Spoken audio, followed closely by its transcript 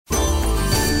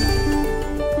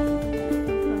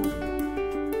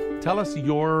Tell us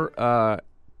your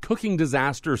cooking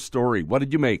disaster story. What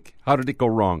did you make? How did it go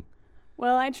wrong?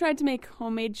 Well, I tried to make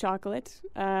homemade chocolate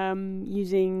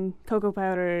using cocoa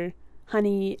powder,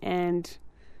 honey, and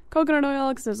coconut oil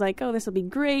because I was like, oh, this will be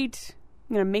great.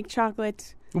 I'm going to make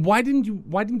chocolate. Why didn't you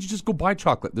just go buy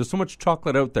chocolate? There's so much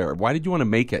chocolate out there. Why did you want to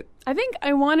make it? I think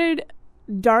I wanted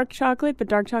dark chocolate, but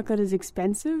dark chocolate is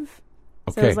expensive.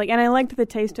 Okay. So I was like, and I liked the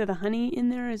taste of the honey in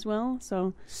there as well.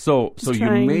 So you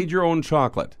made your own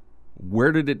chocolate.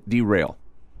 Where did it derail?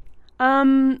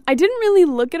 I didn't really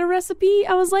look at a recipe.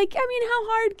 I was like, I mean, how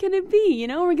hard can it be? You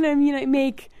know, we're gonna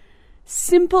make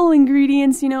simple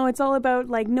ingredients. You know, it's all about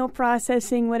like no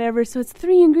processing, whatever. So it's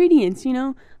 3 ingredients. You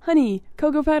know, honey,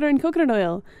 cocoa powder, and coconut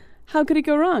oil. How could it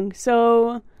go wrong?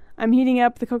 So I'm heating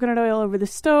up the coconut oil over the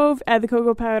stove. Add the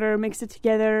cocoa powder. Mix it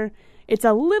together. It's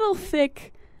a little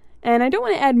thick, and I don't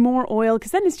want to add more oil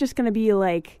because then it's just gonna be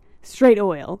like straight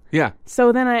oil. Yeah.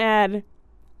 So then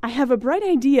I have a bright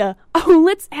idea. Oh,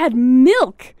 let's add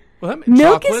milk. Well,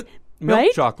 Milk chocolate, is milk,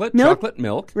 right? chocolate, Milk? chocolate,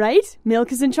 milk. Right?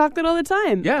 Milk is in chocolate all the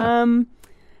time. Yeah.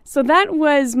 So that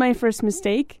was my first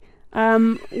mistake.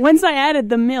 Once I added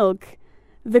the milk,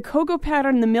 the cocoa powder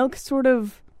and the milk sort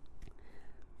of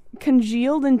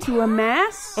congealed into a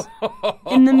mass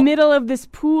in the middle of this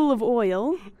pool of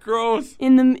oil. Gross.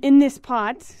 In this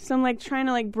pot. So I'm like trying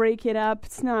to like break it up.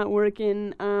 It's not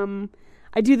working.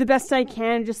 I do the best I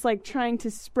can, just like trying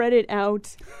to spread it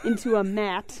out into a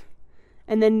mat,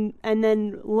 and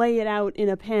then lay it out in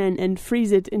a pan and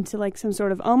freeze it into like some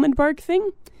sort of almond bark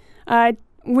thing.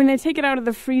 When I take it out of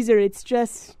the freezer, it's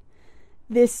just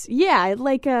this,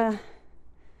 like a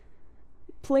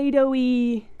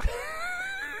Play-Doh-y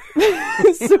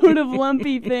sort of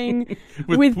lumpy thing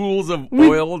with pools of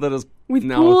oil that is with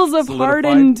now pools of solidified.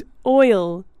 hardened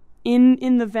oil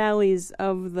in the valleys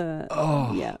of the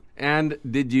And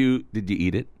did you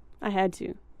eat it? I had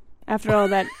to. After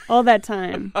all that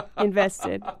time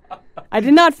invested. I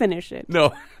did not finish it.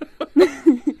 No.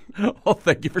 Oh,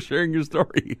 thank you for sharing your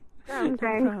story. No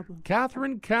problem.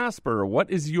 Catherine Casper, what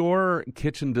is your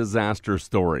kitchen disaster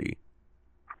story?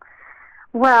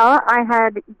 Well, I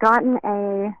had gotten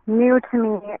a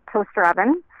new-to-me toaster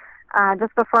oven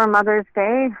just before Mother's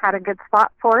Day, had a good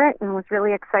spot for it, and was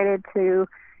really excited to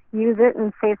use it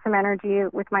and save some energy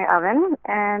with my oven.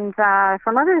 And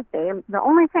for Mother's Day, the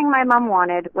only thing my mom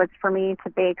wanted was for me to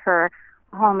bake her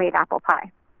a homemade apple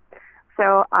pie.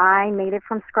 So I made it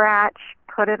from scratch,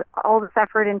 put all this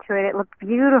effort into it. It looked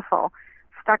beautiful.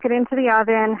 Stuck it into the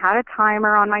oven, had a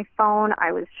timer on my phone.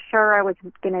 I was sure I was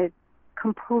going to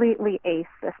completely ace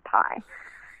this pie.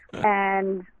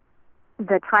 And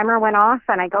the timer went off,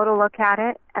 and I go to look at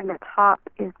it, and the top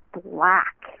is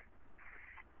black.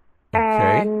 Okay.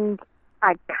 And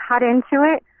I cut into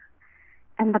it,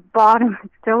 and the bottom is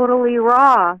totally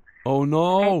raw. Oh,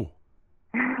 no.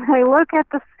 I look at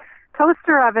the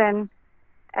toaster oven,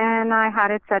 and I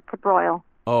had it set to broil.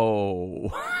 Oh.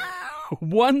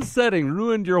 One setting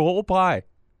ruined your whole pie.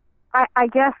 I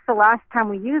guess the last time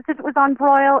we used it was on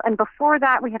broil, and before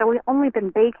that we had only been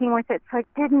baking with it, so it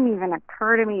didn't even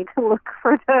occur to me to look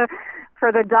for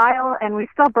the dial, and we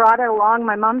still brought it along.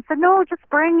 My mom said, no, just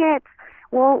bring it.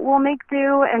 We'll make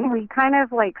do, and we kind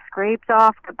of like scraped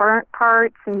off the burnt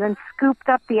parts and then scooped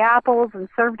up the apples and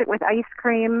served it with ice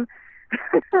cream.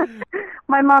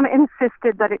 My mom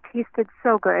insisted that it tasted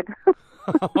so good.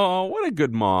 Oh, what a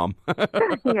good mom.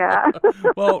 Yeah.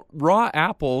 Well, raw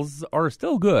apples are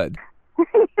still good.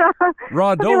 Yeah.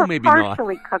 Raw dough, maybe not.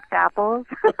 Partially cooked apples.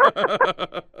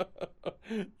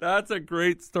 That's a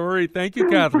great story. Thank you,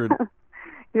 Catherine.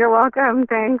 You're welcome.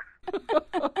 Thanks.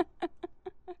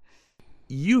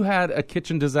 You had a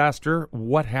kitchen disaster.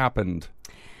 What happened?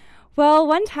 Well,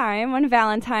 one time, one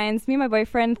Valentine's, me and my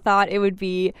boyfriend thought it would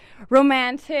be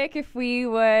romantic if we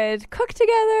would cook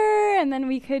together and then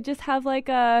we could just have like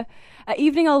a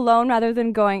evening alone rather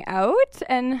than going out.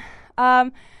 And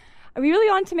we really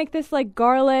wanted to make this like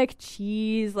garlic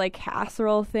cheese like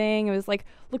casserole thing. It was like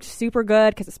looked super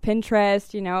good because it's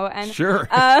Pinterest, you know. And sure.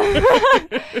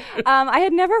 I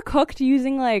had never cooked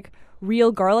using like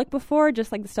real garlic before,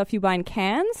 just like the stuff you buy in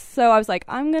cans. So I was like,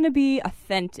 I'm gonna be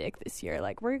authentic this year.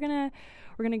 Like we're gonna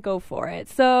go for it.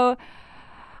 So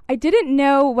I didn't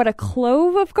know what a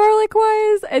clove of garlic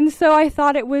was, and so I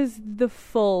thought it was the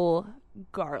full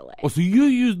garlic. Oh, so you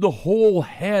used the whole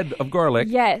head of garlic?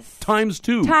 Yes. Times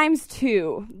 2. Times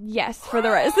 2. Yes, for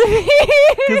the recipe.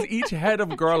 Because each head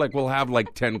of garlic will have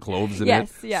like 10 cloves in it.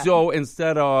 Yes, yeah. So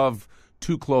instead of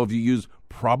 2 cloves, you use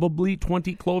probably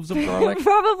 20 cloves of garlic?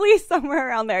 Probably somewhere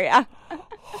around there, yeah.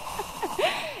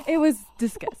 It was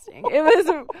disgusting. It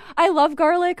was. I love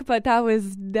garlic, but that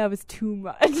was too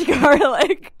much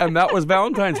garlic. And that was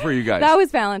Valentine's for you guys. That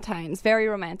was Valentine's. Very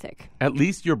romantic. At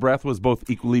least your breath was both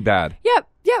equally bad. Yep.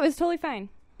 Yeah, it was totally fine.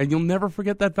 And you'll never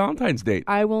forget that Valentine's date.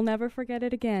 I will never forget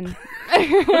it again.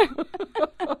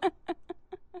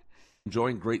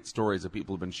 Enjoying great stories that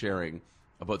people have been sharing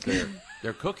about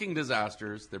their cooking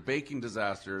disasters, their baking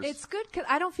disasters. It's good because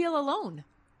I don't feel alone.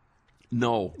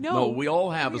 No, we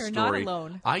all have a we are story. not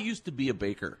alone. I used to be a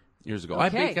baker years ago. Okay. I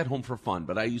bake at home for fun,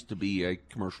 but I used to be a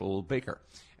commercial baker.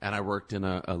 And I worked in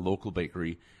a local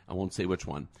bakery. I won't say which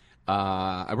one.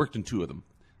 I worked in two of them.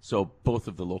 So both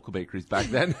of the local bakeries back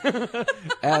then.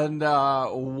 And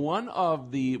one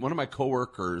of my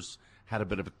coworkers had a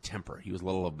bit of a temper. He was a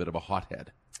little bit of a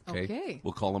hothead. Okay.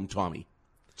 We'll call him Tommy.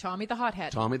 Tommy the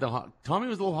hothead. Tommy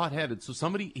was a little hot-headed. So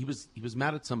he was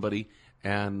mad at somebody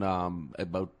and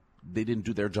about they didn't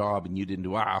do their job and you didn't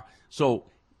do So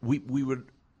we would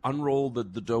unroll the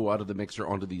dough out of the mixer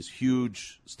onto these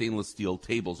huge stainless steel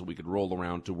tables that we could roll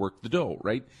around to work the dough,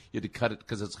 right? You had to cut it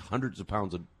because it's hundreds of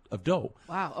pounds of dough.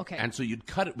 Wow, okay. And so you'd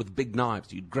cut it with big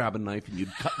knives. You'd grab a knife and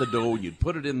you'd cut the dough and you'd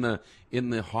put it in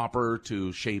the hopper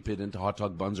to shape it into hot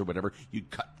dog buns or whatever. You'd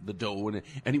cut the dough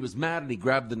and he was mad and he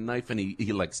grabbed the knife and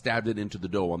he like stabbed it into the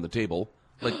dough on the table.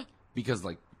 Like because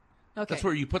like Okay. that's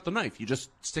where you put the knife. You just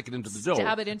stick it into the dough.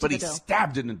 Stab it into but the he dough.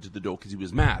 stabbed it into the dough because he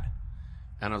was mad.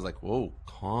 And I was like, whoa,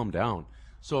 calm down.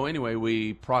 So anyway,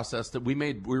 we processed it. We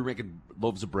were making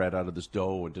loaves of bread out of this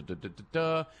dough. And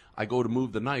I go to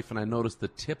move the knife, and I notice the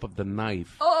tip of the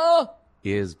knife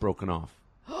is broken off.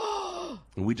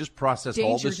 And we just processed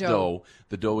all Danger this Joe. dough.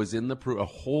 The dough is in the a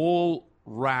whole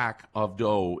rack of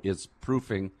dough is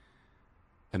proofing,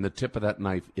 and the tip of that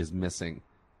knife is missing.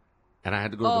 And I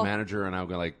had to go to the manager, and I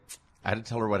had to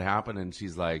tell her what happened, and she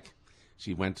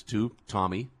went to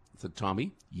Tommy and said,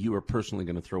 Tommy, you are personally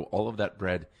going to throw all of that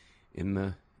bread in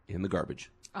the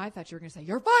garbage. I thought you were going to say,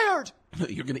 you're fired.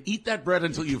 You're going to eat that bread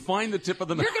until you find the tip of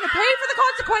the knife. You're going to pay for the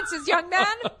consequences, young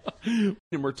man.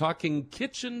 And we're talking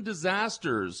kitchen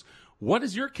disasters. What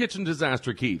is your kitchen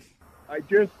disaster, Keith? I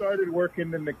just started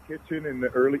working in the kitchen in the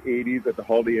early 80s at the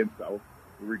Holiday Inn South.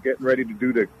 We were getting ready to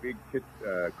do the big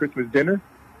Christmas dinner.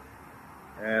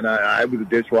 And I was a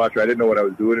dishwasher. I didn't know what I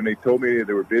was doing. And they told me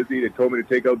they were busy. They told me to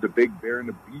take out the big Baron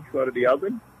of beef out of the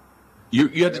oven.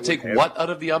 You had to take what out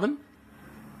of the oven?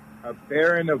 A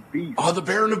Baron of beef. Oh, the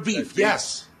Baron of beef,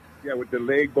 yes. Yeah, with the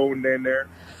leg bone in there.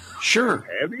 Sure.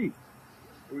 Heavy.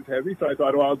 It was heavy, so I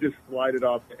thought, well, I'll just slide it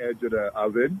off the edge of the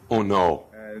oven. Oh, no.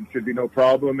 And should be no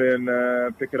problem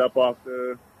and pick it up off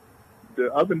the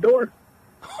oven door.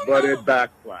 But it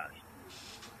backflashed.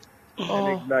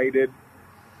 And ignited.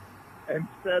 And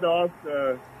set off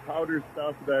the powder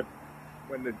stuff that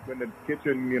when the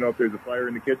kitchen, if there's a fire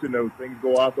in the kitchen, those things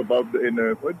go off above in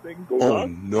the hood thing goes off. Oh,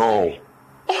 no.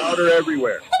 Powder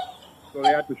everywhere. So they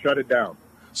had to shut it down.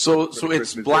 So it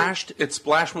splashed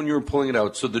when you were pulling it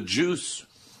out. So the juice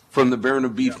from the Baron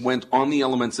of beef went on the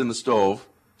elements in the stove,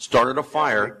 started a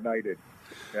fire. Ignited.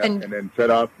 Yeah, and then set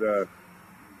off the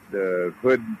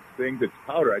hood thing that's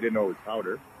powder. I didn't know it was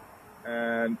powder.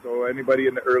 And so anybody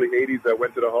in the early 80s that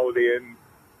went to the Holiday Inn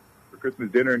for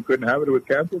Christmas dinner and couldn't have it was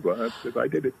canceled. Well, that's because I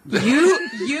did it.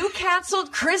 You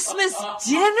canceled Christmas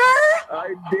dinner?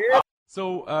 I did.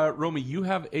 So, Romy, you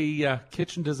have a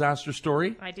kitchen disaster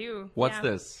story? I do. What's yeah.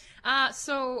 this?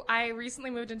 So I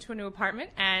recently moved into a new apartment,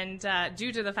 and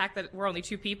due to the fact that we're only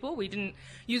two people, we didn't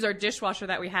use our dishwasher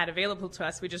that we had available to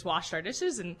us. We just washed our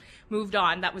dishes and moved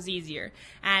on. That was easier.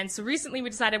 And so recently we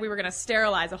decided we were going to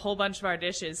sterilize a whole bunch of our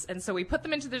dishes. And so we put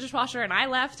them into the dishwasher, and I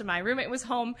left, and my roommate was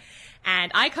home.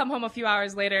 And I come home a few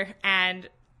hours later, and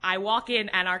I walk in,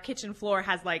 and our kitchen floor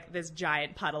has, like, this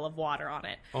giant puddle of water on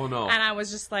it. Oh, no. And I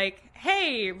was just like,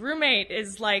 hey, roommate,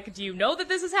 is like, do you know that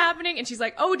this is happening? And she's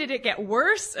like, oh, did it get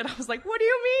worse? And I was like, what do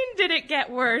you mean, did it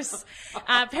get worse?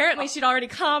 Apparently, she'd already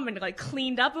come and, like,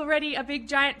 cleaned up already a big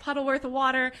giant puddle worth of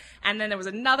water. And then there was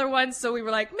another one, so we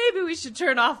were like, maybe we should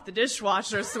turn off the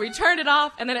dishwasher. So we turned it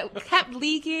off, and then it kept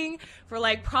leaking for,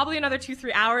 like, probably another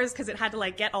 2-3 hours because it had to,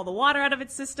 like, get all the water out of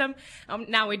its system.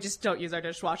 Now we just don't use our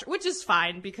dishwasher, which is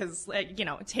fine because,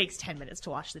 it takes 10 minutes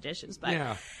to wash the dishes. But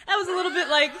Yeah. that was a little bit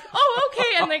like, oh,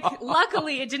 okay. And, like,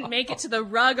 luckily it didn't make it to the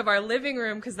rug of our living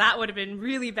room because that would have been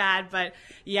really bad. But,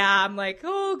 yeah, I'm like,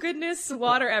 oh, goodness,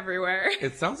 water everywhere.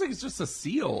 It sounds like it's just a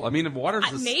seal. I mean, if water's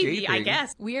escaping. Maybe, I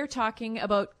guess. We are talking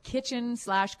about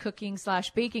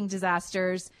kitchen/cooking/baking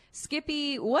disasters.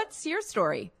 Skippy, what's your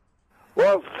story?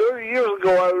 Well, 30 years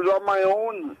ago, I was on my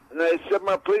own, and I set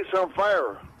my place on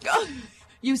fire.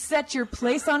 You set your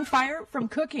place on fire from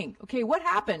cooking. Okay, what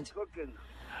happened? Cooking.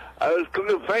 I was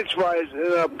cooking French fries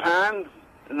in a pan,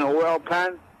 in an oil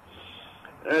pan.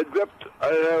 And I dipped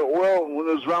oil with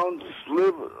those round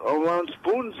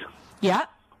spoons. Yeah.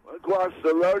 Across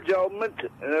the large element,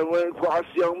 and I went across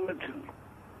the element,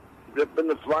 ripping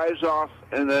the flies off,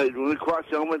 and I went across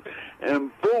the element,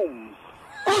 and boom.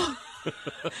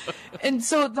 And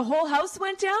so the whole house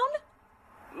went down?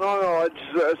 No, I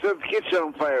set the kitchen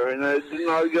on fire, and I didn't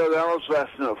know how to get out of the house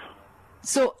fast enough.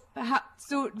 So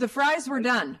the fries were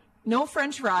done. No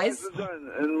French fries.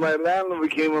 And my landlord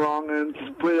came along and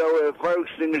put out a fire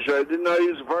extinguisher. I didn't know how to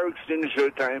use a fire extinguisher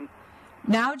at the time.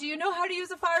 Now, do you know how to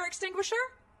use a fire extinguisher?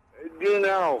 I do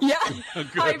now. Yeah,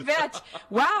 I bet.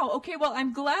 Wow. Okay. Well,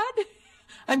 I'm glad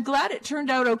it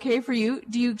turned out okay for you.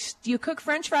 Do you cook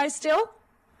French fries still?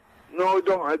 No, I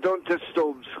don't. I don't touch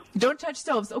stoves. Don't touch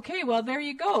stoves. Okay. Well, there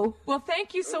you go. Well,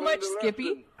 thank you so much,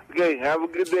 Skippy. Okay. Have a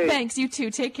good day. Thanks. You too.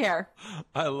 Take care.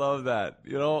 I love that.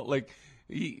 You know, like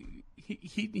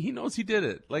he knows he did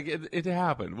it. Like it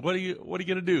happened. What are you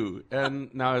gonna do?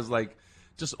 And now it's like,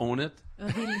 just own it.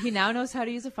 He now knows how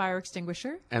to use a fire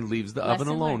extinguisher. And leaves the oven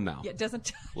alone now. Yeah, doesn't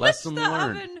touch Lesson the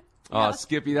learned. oven. Oh,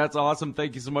 Skippy, that's awesome.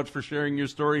 Thank you so much for sharing your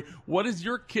story. What is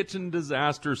your kitchen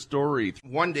disaster story?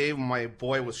 One day, my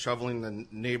boy was shoveling the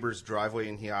neighbor's driveway,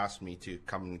 and he asked me to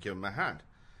come and give him a hand.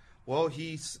 Well,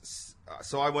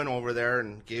 so I went over there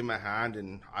and gave him a hand,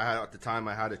 and at the time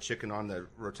I had a chicken on the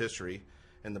rotisserie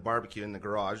and the barbecue in the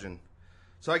garage, and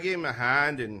so I gave him a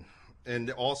hand,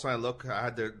 and also I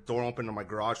had the door open to my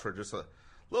garage for just a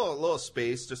little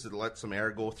space, just to let some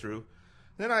air go through.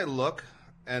 Then I look,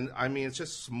 and I mean, it's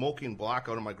just smoking black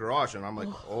out of my garage, and I'm like,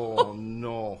 oh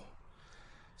no.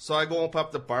 So I go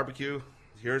up the barbecue.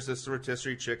 Here's this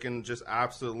rotisserie chicken just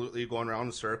absolutely going around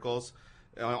in circles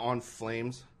on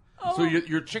flames. So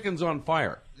your chicken's on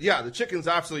fire. Yeah, the chicken's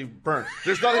absolutely burnt.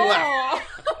 There's nothing left.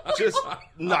 Just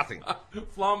nothing.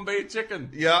 Flambe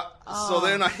chicken. Yeah. So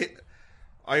then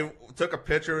I took a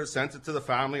picture, sent it to the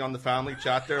family on the family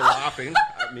chat. They're laughing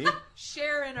at me.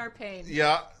 Share in our pain.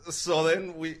 Yeah. So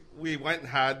then we went and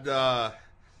had.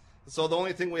 So the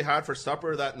only thing we had for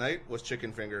supper that night was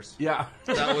chicken fingers. Yeah.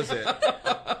 That was it.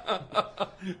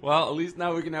 Well, at least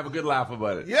now we can have a good laugh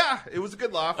about it. Yeah, it was a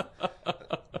good laugh.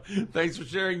 Thanks for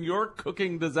sharing your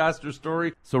cooking disaster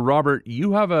story. So, Robert,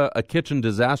 you have a kitchen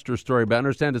disaster story, but I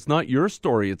understand it's not your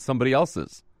story, it's somebody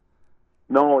else's.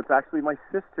 No, it's actually my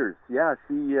sister's. Yeah,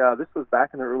 she. This was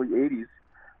back in the early 80s.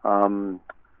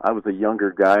 I was a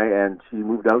younger guy, and she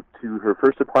moved out to her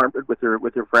first apartment with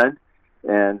her friend,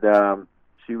 and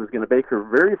she was going to bake her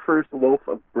very first loaf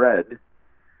of bread,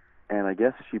 and I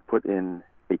guess she put in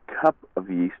a cup of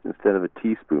yeast instead of a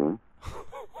teaspoon.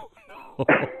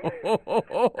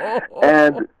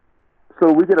 And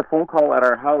so we get a phone call at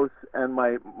our house, and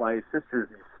my sister's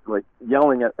like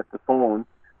yelling at the phone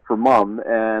for Mom,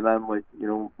 and I'm like,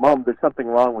 Mom, there's something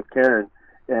wrong with Karen.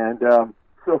 And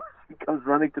so she comes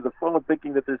running to the phone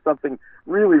thinking that there's something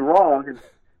really wrong,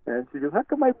 and she goes, how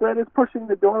come my bread is pushing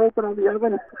the door open on the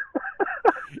oven?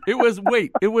 It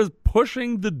was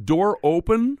pushing the door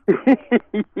open?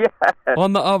 Yes.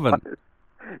 On the oven?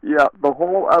 Yeah, the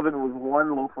whole oven was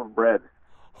one loaf of bread.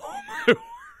 Oh, my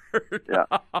word. Yeah.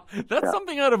 That's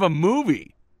something out of a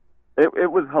movie.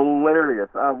 It was hilarious.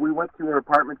 We went to her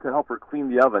apartment to help her clean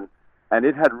the oven, and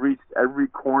it had reached every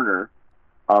corner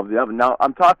of the oven. Now,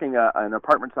 I'm talking an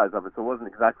apartment-size oven, so it wasn't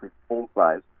exactly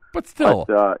full-size. But still.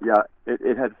 But,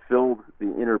 it had filled the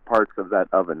inner parts of that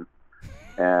oven.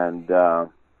 And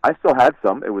I still had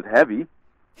some. It was heavy,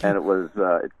 and it was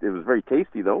very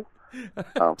tasty, though,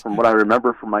 from what I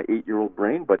remember from my 8-year-old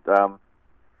brain. But,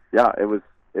 it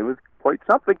was quite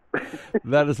something.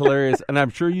 That is hilarious. And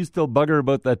I'm sure you still bug her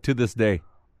about that to this day.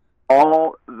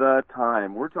 All the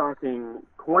time. We're talking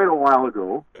quite a while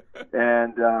ago.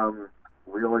 And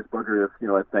we always bug her if,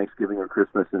 at Thanksgiving or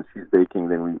Christmas and she's baking,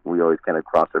 then we always kind of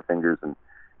cross our fingers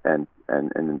and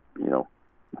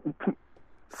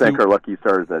thank our lucky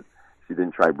stars that she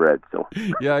didn't try bread. So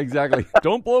yeah, exactly.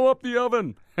 Don't blow up the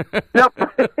oven. Yep.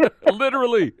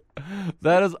 Literally.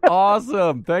 That is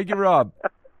awesome. Thank you, Rob.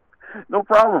 No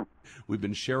problem. We've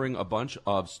been sharing a bunch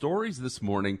of stories this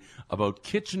morning about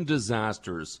kitchen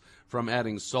disasters, from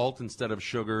adding salt instead of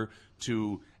sugar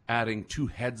to adding 2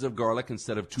 heads of garlic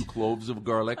instead of 2 cloves of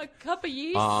garlic. A cup of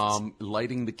yeast.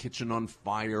 Lighting the kitchen on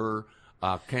fire,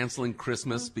 canceling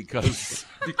Christmas because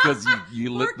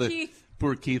you lit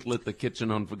Poor Keith lit the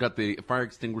kitchen on, got the fire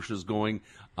extinguishers going.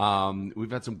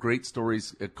 We've had some great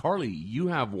stories. Carly, you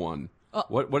have one.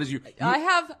 What is your? I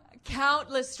have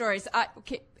countless stories.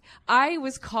 I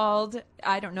was called,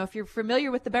 I don't know if you're familiar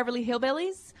with the Beverly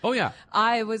Hillbillies. Oh, yeah.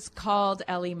 I was called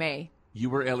Ellie Mae. You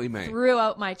were Ellie Mae.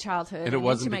 throughout my childhood. And it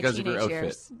wasn't into because my of your teenage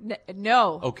outfit? years.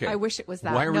 No. Okay. I wish it was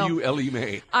that. Why were No. you Ellie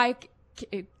Mae?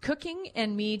 Cooking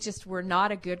and me just were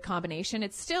not a good combination.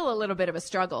 It's still a little bit of a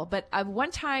struggle, but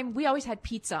one time we always had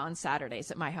pizza on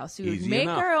Saturdays at my house. We would Easy make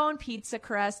enough. our own pizza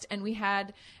crust, and we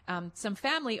had some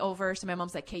family over. So my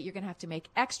mom's like, "Kate, you're going to have to make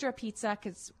extra pizza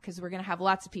because we're going to have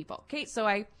lots of people." Okay, so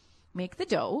I make the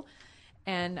dough.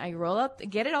 And I roll up,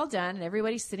 get it all done, and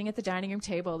everybody's sitting at the dining room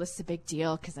table. This is a big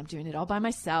deal because I'm doing it all by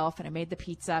myself, and I made the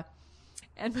pizza.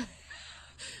 And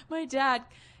my dad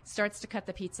starts to cut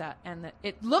the pizza, and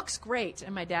it looks great.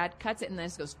 And my dad cuts it, and then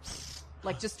it goes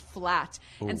like just flat,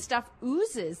 and stuff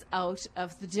oozes out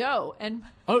of the dough. And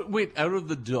Oh, wait, out of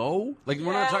the dough? Like,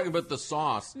 we're not Yes. talking about the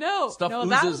sauce. no, Stuff no,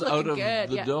 that was oozes out looking of good.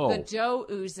 the Yeah, dough. The dough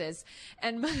oozes,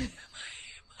 and my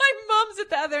mom's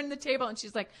at the other end of the table, and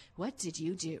she's like, "What did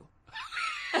you do?"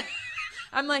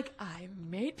 I'm like, "I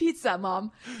made pizza,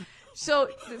 Mom." So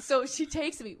she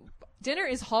takes me. Dinner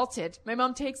is halted. My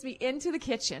mom takes me into the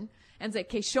kitchen and's like,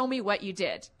 "Okay, show me what you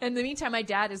did." In the meantime, my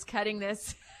dad is cutting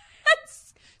this,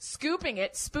 scooping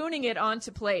it, spooning it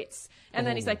onto plates, and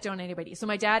then he's like, "Don't anybody." So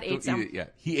my dad ate some. Yeah,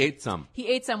 he ate some. He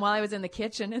ate some while I was in the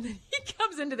kitchen, and then he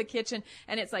comes into the kitchen,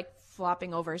 and it's like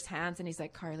flopping over his hands, and he's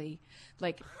like, "Carly,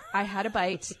 like, I had a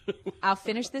bite. I'll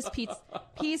finish this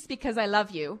piece because I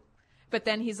love you." But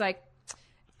then he's like,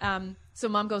 so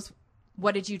Mom goes,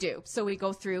 "What did you do?" So we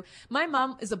go through. My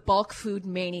mom is a bulk food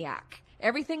maniac.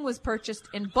 Everything was purchased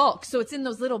in bulk, so it's in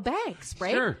those little bags,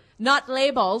 right? Sure. Not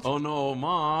labeled. Oh, no,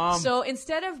 Mom. So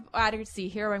instead of, see,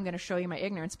 here I'm going to show you my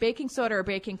ignorance. Baking soda or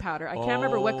baking powder. I can't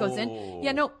remember what goes in.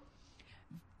 Yeah, no.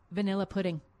 Vanilla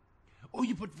pudding. Oh,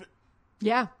 you put...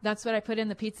 Yeah, that's what I put in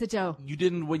the pizza dough. You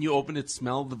didn't, when you opened it,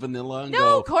 smell the vanilla and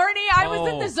No, go... Courtney, I was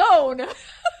in Oh. the zone.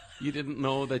 You didn't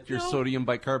know that your No. sodium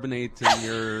bicarbonate and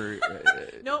your...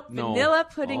 Nope, no. vanilla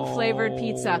pudding flavored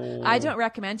pizza. I don't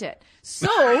recommend it. So,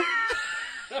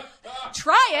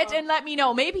 try it and let me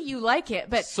know. Maybe you like it,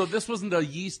 but So this wasn't a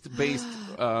yeast-based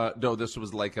dough. This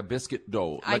was like a biscuit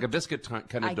dough, like a biscuit kind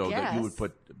of I dough that you would guess.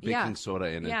 put baking Yeah. soda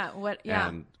in it. Yeah, yeah.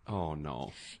 And, oh,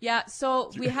 no. yeah,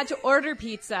 so we had to order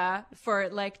pizza for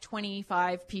like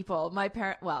 25 people.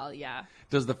 Well, yeah.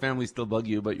 Does the family still bug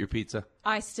you about your pizza?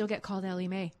 I still get called Ellie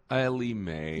Mae. Ellie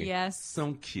Mae. Yes.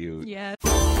 So cute. Yes.